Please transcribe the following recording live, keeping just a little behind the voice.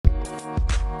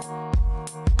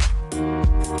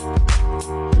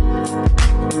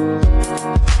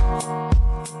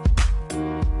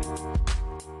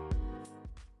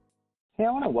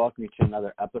want to welcome you to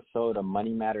another episode of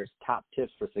Money Matters Top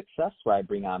Tips for Success, where I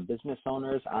bring on business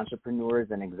owners, entrepreneurs,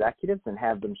 and executives and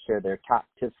have them share their top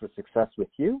tips for success with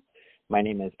you. My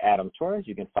name is Adam Torres.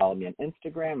 You can follow me on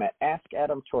Instagram at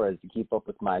AskAdamTorres to keep up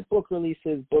with my book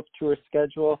releases, book tour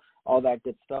schedule, all that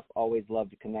good stuff. Always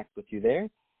love to connect with you there.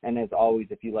 And as always,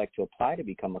 if you'd like to apply to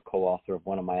become a co-author of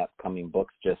one of my upcoming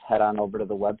books, just head on over to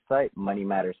the website,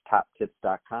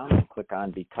 moneymatterstoptips.com, and click on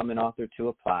Become an Author to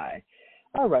apply.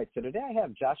 All right, so today I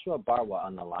have Joshua Barwa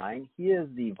on the line. He is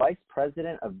the Vice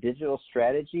President of Digital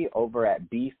Strategy over at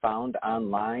Be Found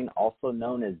Online, also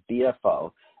known as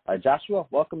BFO. Joshua,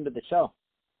 welcome to the show.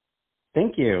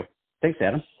 Thank you. Thanks,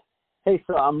 Adam. Hey,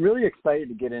 so I'm really excited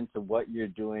to get into what you're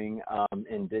doing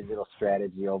in digital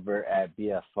strategy over at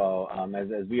BFO.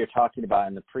 As we were talking about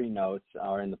in the pre-notes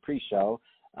or in the pre-show,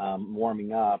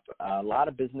 warming up, a lot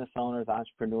of business owners,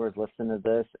 entrepreneurs listen to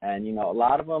this, and a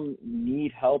lot of them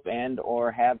need help and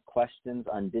or have questions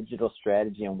on digital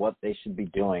strategy and what they should be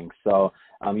doing. So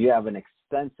you have an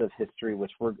extensive history,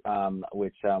 which we'll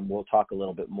talk a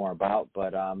little bit more about.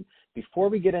 But before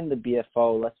we get into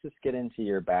BFO, let's just get into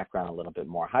your background a little bit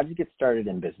more. How did you get started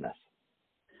in business?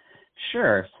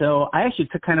 Sure. So I actually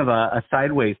took kind of a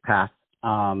sideways path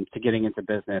to getting into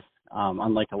business,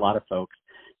 unlike a lot of folks,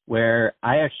 where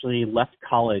I actually left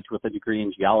college with a degree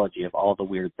in geology, of all the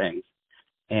weird things.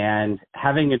 And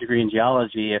having a degree in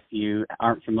geology, if you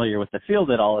aren't familiar with the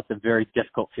field at all, it's a very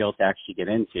difficult field to actually get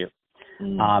into.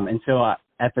 And so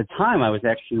at the time, I was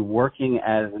actually working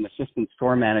as an assistant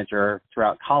store manager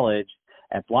throughout college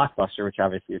at Blockbuster, which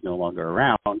obviously is no longer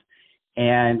around.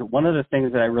 And one of the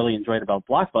things that I really enjoyed about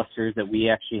Blockbuster is that we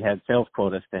actually had sales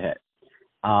quotas to hit.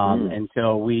 And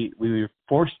so we were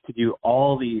forced to do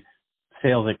all these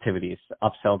sales activities,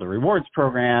 upsell the rewards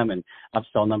program and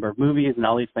upsell number of movies and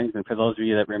all these things. And for those of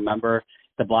you that remember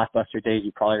the Blockbuster days,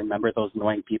 you probably remember those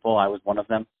annoying people. I was one of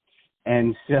them.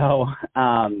 And so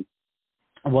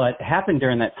what happened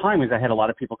during that time is I had a lot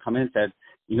of people come in and said,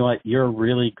 you know what, you're a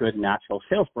really good natural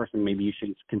salesperson. Maybe you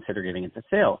should consider getting into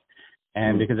sales.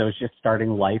 And because I was just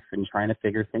starting life and trying to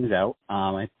figure things out,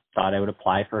 I thought I would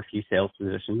apply for a few sales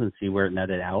positions and see where it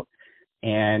netted out.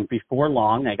 And before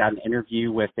long, I got an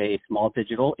interview with a small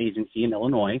digital agency in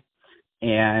Illinois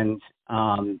and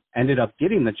ended up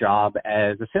getting the job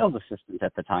as a sales assistant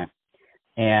at the time.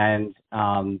 And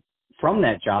from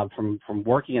that job, from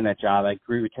working in that job, I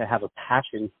grew to have a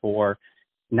passion for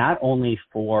not only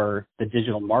for the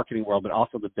digital marketing world, but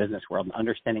also the business world and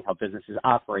understanding how businesses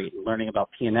operate and learning about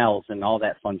P&Ls and all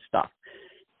that fun stuff.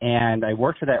 And I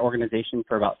worked for that organization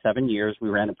for about 7 years. We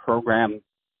ran a program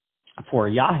for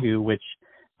Yahoo, which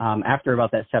after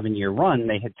about that 7-year run,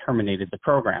 they had terminated the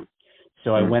program.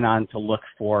 So I went on to look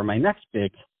for my next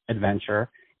big adventure,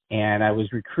 and I was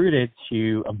recruited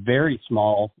to a very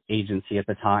small agency at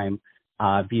the time,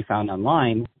 Be Found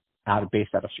Online,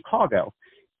 based out of Chicago.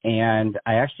 And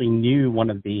I actually knew one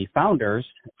of the founders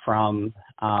from,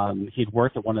 he'd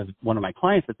worked at one of my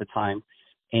clients at the time.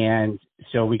 And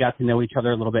so we got to know each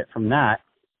other a little bit from that.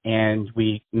 And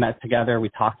we met together, we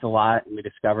talked a lot, and we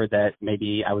discovered that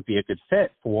maybe I would be a good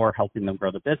fit for helping them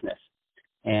grow the business.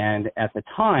 And at the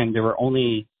time, there were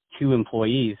only 2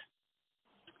 employees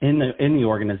in the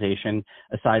organization,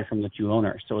 aside from the 2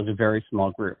 owners. So it was a very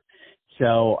small group.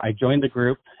 So I joined the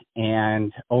group,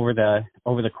 and over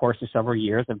the course of several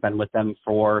years, I've been with them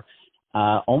for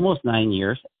almost 9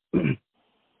 years.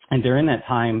 And during that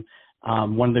time,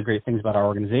 one of the great things about our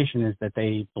organization is that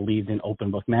they believed in open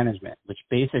book management, which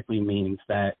basically means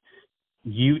that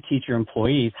you teach your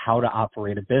employees how to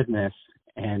operate a business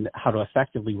and how to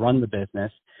effectively run the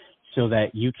business so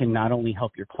that you can not only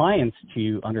help your clients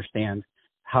to understand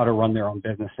how to run their own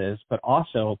businesses, but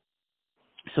also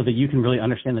so that you can really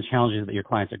understand the challenges that your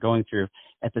clients are going through.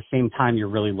 At the same time, you're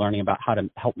really learning about how to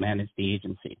help manage the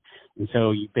agency. And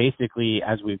so you basically,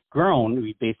 as we've grown,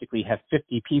 we basically have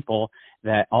 50 people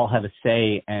that all have a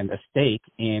say and a stake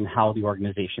in how the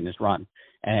organization is run.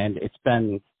 And it's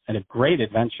been a great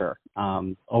adventure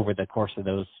over the course of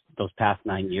those past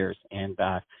 9 years. And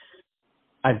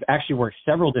I've actually worked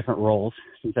several different roles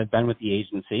since I've been with the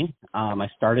agency. I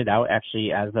started out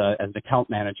actually as an account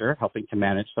manager, helping to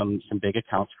manage some big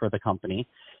accounts for the company,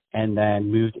 and then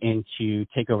moved into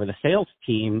take over the sales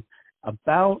team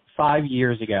about 5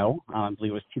 years ago. I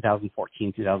believe it was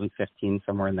 2014, 2015,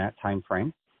 somewhere in that time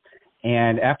frame.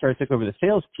 And after I took over the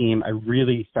sales team, I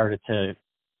really started to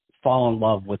fall in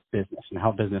love with business and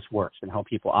how business works and how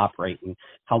people operate and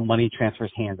how money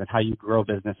transfers hands and how you grow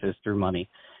businesses through money.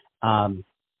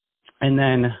 And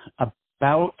then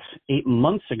about 8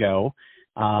 months ago,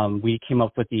 we came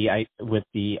up with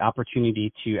the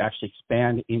opportunity to actually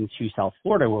expand into South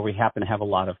Florida, where we happen to have a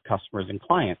lot of customers and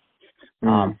clients.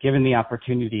 Given the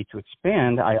opportunity to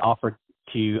expand, I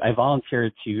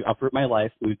volunteered to uproot my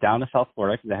life, move down to South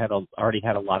Florida because I had already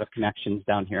had a lot of connections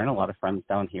down here and a lot of friends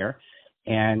down here,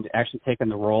 and actually taken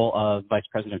the role of Vice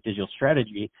President of Digital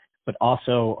Strategy. But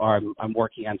also, I'm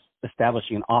working on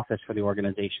establishing an office for the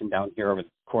organization down here over the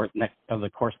course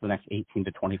of the next 18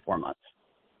 to 24 months.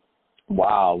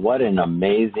 Wow, what an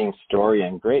amazing story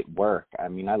and great work. I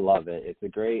mean, I love it. It's a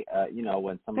great,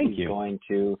 when somebody's going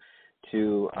to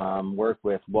work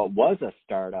with what was a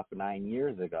startup 9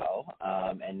 years ago,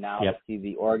 and now to see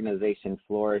the organization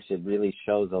flourish, it really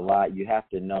shows a lot. You have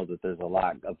to know that there's a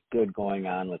lot of good going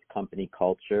on with company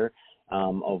culture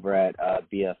over at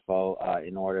BFO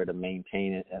in order to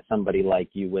maintain it, somebody like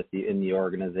you in the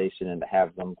organization and to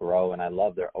have them grow. And I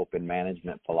love their open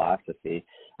management philosophy.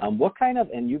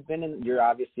 And you're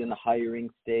obviously in the hiring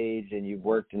stage, and you've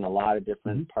worked in a lot of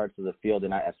different parts of the field.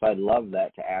 And so I'd love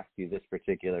that to ask you this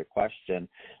particular question.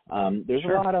 There's a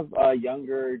lot of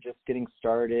younger, just getting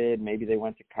started. Maybe they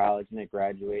went to college and they're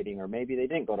graduating, or maybe they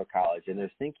didn't go to college and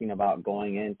they're thinking about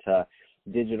going into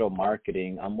digital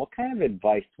marketing. What kind of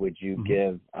advice would you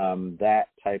give that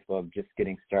type of just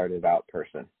getting started out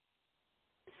person?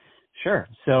 Sure.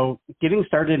 So getting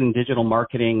started in digital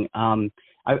marketing,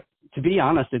 to be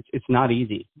honest, it's not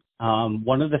easy.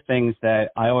 One of the things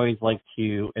that I always like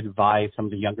to advise some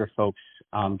of the younger folks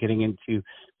getting into,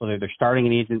 whether they're starting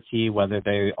an agency, whether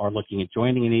they are looking at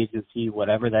joining an agency,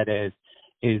 whatever that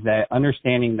is that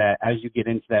understanding that as you get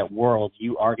into that world,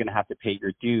 you are going to have to pay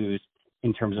your dues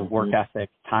in terms of work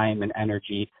ethic, time, and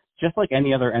energy, just like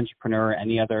any other entrepreneur,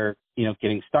 any other,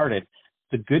 getting started.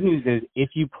 The good news is if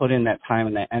you put in that time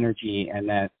and that energy and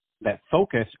that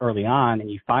focus early on,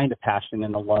 and you find a passion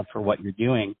and a love for what you're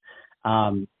doing,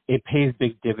 it pays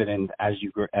big dividends as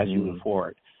you move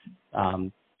forward.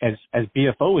 As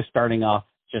BFO was starting off,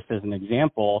 just as an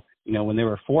example, when there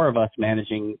were 4 of us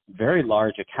managing very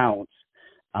large accounts,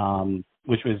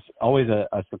 which was always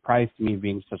a surprise to me,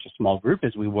 being such a small group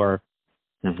as we were.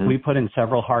 We put in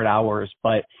several hard hours,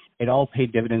 but it all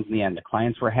paid dividends in the end. The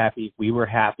clients were happy. We were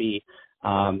happy.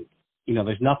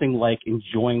 There's nothing like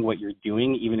enjoying what you're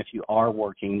doing, even if you are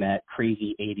working that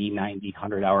crazy 80, 90,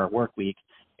 100-hour work week.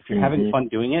 If you're having fun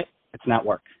doing it, it's not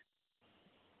work.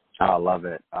 I love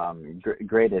it.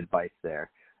 Great advice there.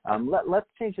 Let's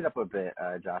change it up a bit,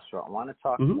 Joshua. I want to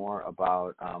talk more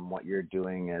about what you're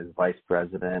doing as Vice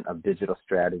President of Digital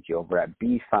Strategy over at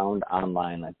BeFound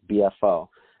Online, that's BFO.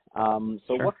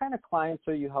 What kind of clients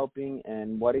are you helping,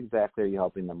 and what exactly are you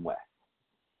helping them with?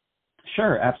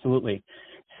 Sure, absolutely.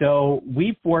 So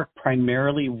we've worked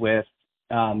primarily with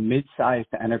mid-sized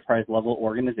to enterprise-level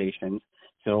organizations,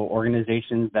 so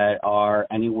organizations that are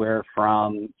anywhere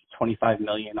from 25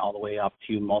 million all the way up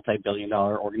to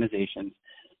multi-billion-dollar organizations.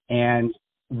 And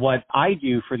what I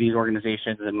do for these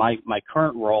organizations in my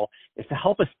current role is to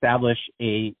help establish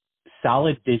a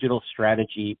solid digital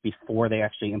strategy before they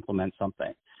actually implement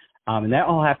something. And that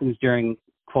all happens during,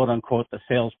 quote unquote, the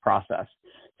sales process.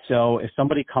 So if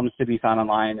somebody comes to BeFound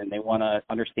Online and they want to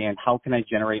understand how can I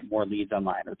generate more leads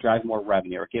online or drive more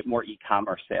revenue or get more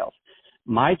e-commerce sales,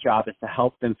 my job is to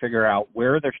help them figure out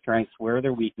where are their strengths, where are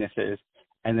their weaknesses,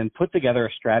 and then put together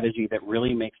a strategy that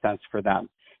really makes sense for them.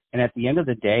 And at the end of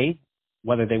the day,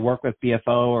 whether they work with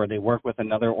BFO or they work with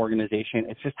another organization,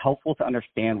 it's just helpful to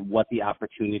understand what the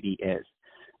opportunity is.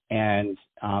 And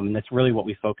that's really what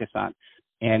we focus on.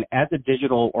 And as a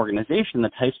digital organization,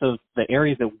 the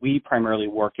areas that we primarily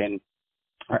work in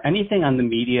are anything on the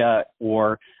media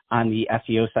or on the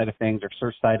SEO side of things or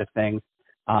search side of things.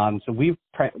 So we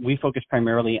focus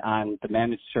primarily on the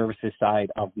managed services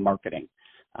side of marketing.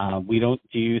 We don't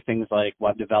do things like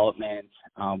web development.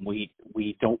 We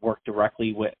don't work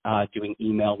directly with doing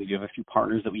email. We do have a few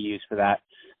partners that we use for that.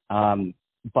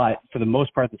 But for the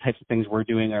most part, the types of things we're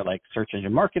doing are like search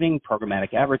engine marketing,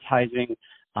 programmatic advertising,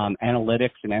 analytics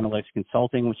and analytics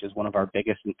consulting, which is one of our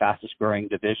biggest and fastest growing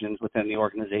divisions within the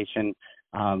organization,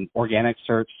 organic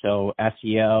search, so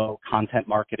SEO, content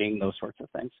marketing, those sorts of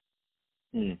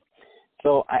things.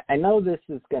 So I know this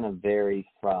is going to vary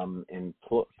from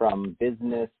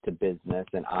business to business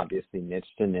and obviously niche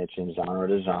to niche and genre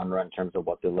to genre in terms of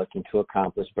what they're looking to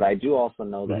accomplish. But I do also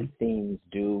know that themes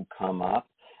do come up.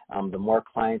 The more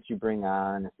clients you bring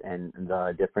on and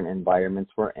the different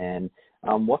environments we're in,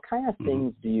 what kind of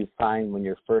things do you find when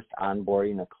you're first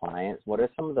onboarding a client? What are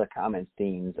some of the common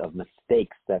themes of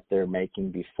mistakes that they're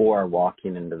making before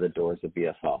walking into the doors of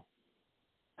BFO?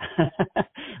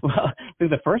 Well, I think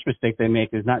the first mistake they make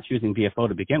is not choosing BFO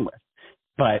to begin with.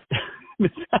 But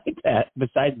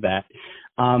besides that,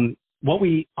 what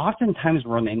we oftentimes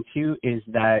run into is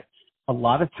that a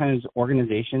lot of times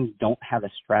organizations don't have a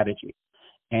strategy.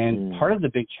 And part of the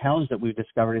big challenge that we've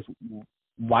discovered is,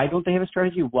 why don't they have a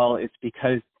strategy? Well, it's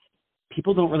because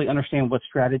people don't really understand what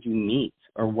strategy means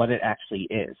or what it actually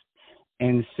is.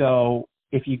 And so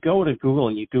if you go to Google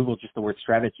and you Google just the word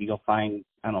strategy, you'll find,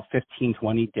 15,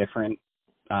 20 different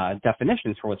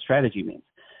definitions for what strategy means.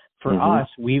 For us,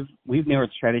 we've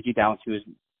narrowed strategy down to is,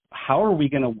 how are we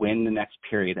going to win the next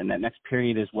period? And that next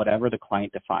period is whatever the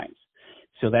client defines.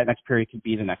 So that next period could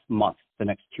be the next month, the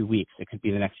next 2 weeks. It could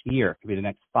be the next year. It could be the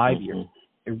next 5 years.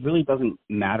 It really doesn't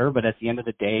matter. But at the end of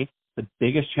the day, the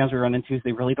biggest challenge we run into is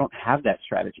they really don't have that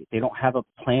strategy. They don't have a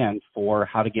plan for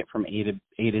how to get from A to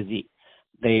Z.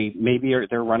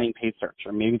 They're running paid search,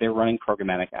 or maybe they're running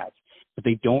programmatic ads, but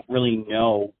they don't really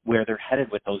know where they're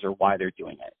headed with those or why they're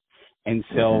doing it. And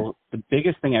so the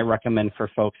biggest thing I recommend for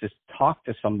folks is talk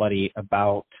to somebody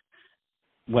about,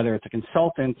 whether it's a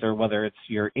consultant or whether it's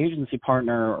your agency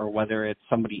partner or whether it's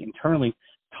somebody internally,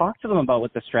 talk to them about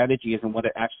what the strategy is and what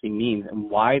it actually means and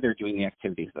why they're doing the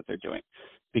activities that they're doing.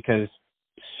 Because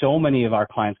so many of our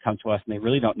clients come to us and they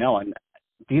really don't know. And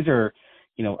these are,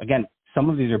 again, some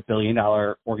of these are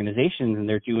billion-dollar organizations and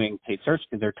they're doing paid search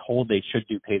because they're told they should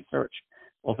do paid search.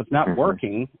 Well, if it's not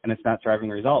working and it's not driving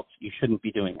results, you shouldn't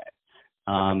be doing it.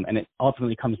 And it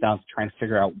ultimately comes down to trying to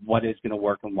figure out what is going to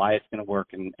work and why it's going to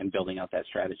work, and building out that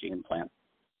strategy and plan.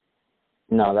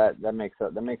 No, that makes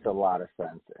a lot of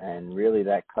sense, and really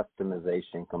that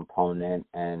customization component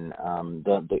and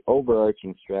the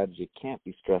overarching strategy can't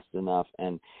be stressed enough.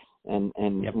 And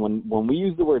when we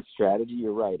use the word strategy,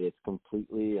 you're right. It's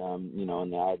completely in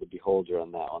the eye of the beholder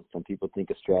on that one. Some people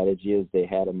think a strategy is they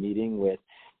had a meeting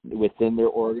within their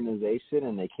organization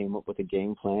and they came up with a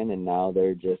game plan and now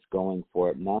they're just going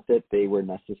for it. Not that they were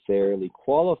necessarily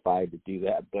qualified to do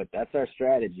that, but that's our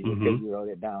strategy because you wrote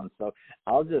it down. So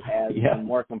I'll just add one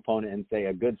more component and say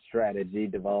a good strategy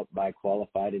developed by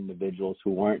qualified individuals who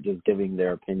weren't just giving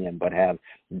their opinion but have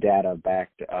data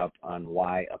backed up on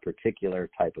why a particular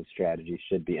type of strategy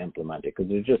should be implemented, because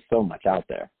there's just so much out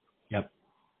there. Yep.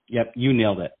 You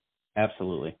nailed it.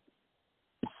 Absolutely.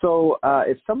 So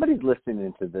if somebody's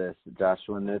listening to this,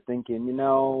 Joshua, and they're thinking,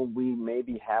 we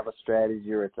maybe have a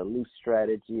strategy or it's a loose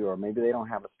strategy, or maybe they don't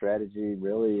have a strategy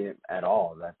really at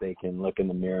all that they can look in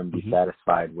the mirror and be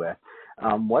satisfied with,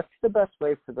 what's the best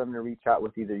way for them to reach out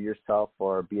with either yourself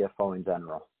or BFO in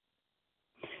general?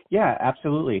 Yeah,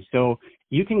 absolutely. So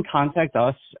you can contact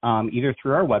us either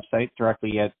through our website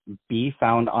directly at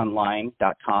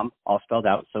befoundonline.com, all spelled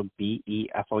out. So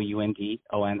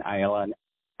befoundonline.com.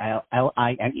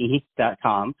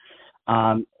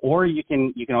 Or you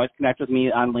can always connect with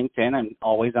me on LinkedIn. I'm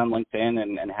always on LinkedIn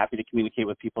and happy to communicate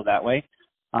with people that way.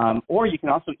 Or you can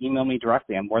also email me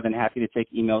directly. I'm more than happy to take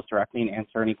emails directly and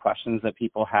answer any questions that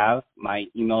people have. My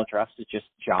email address is just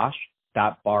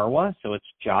josh.barwa. So it's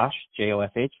Josh,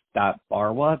 Josh,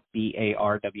 .barwa,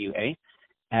 BARWA,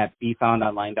 at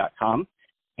befoundonline.com.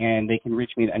 And they can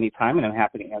reach me at any time, and I'm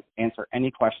happy to answer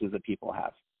any questions that people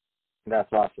have.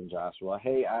 That's awesome, Joshua.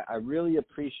 Hey, I really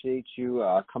appreciate you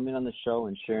coming on the show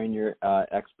and sharing your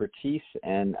expertise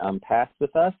and past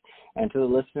with us. And to the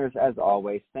listeners, as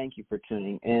always, thank you for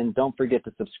tuning in. Don't forget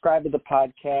to subscribe to the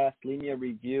podcast, leave me a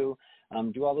review,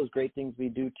 do all those great things we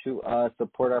do to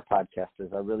support our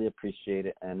podcasters. I really appreciate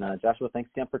it. And Joshua, thanks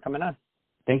again for coming on.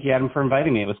 Thank you, Adam, for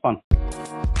inviting me. It was fun.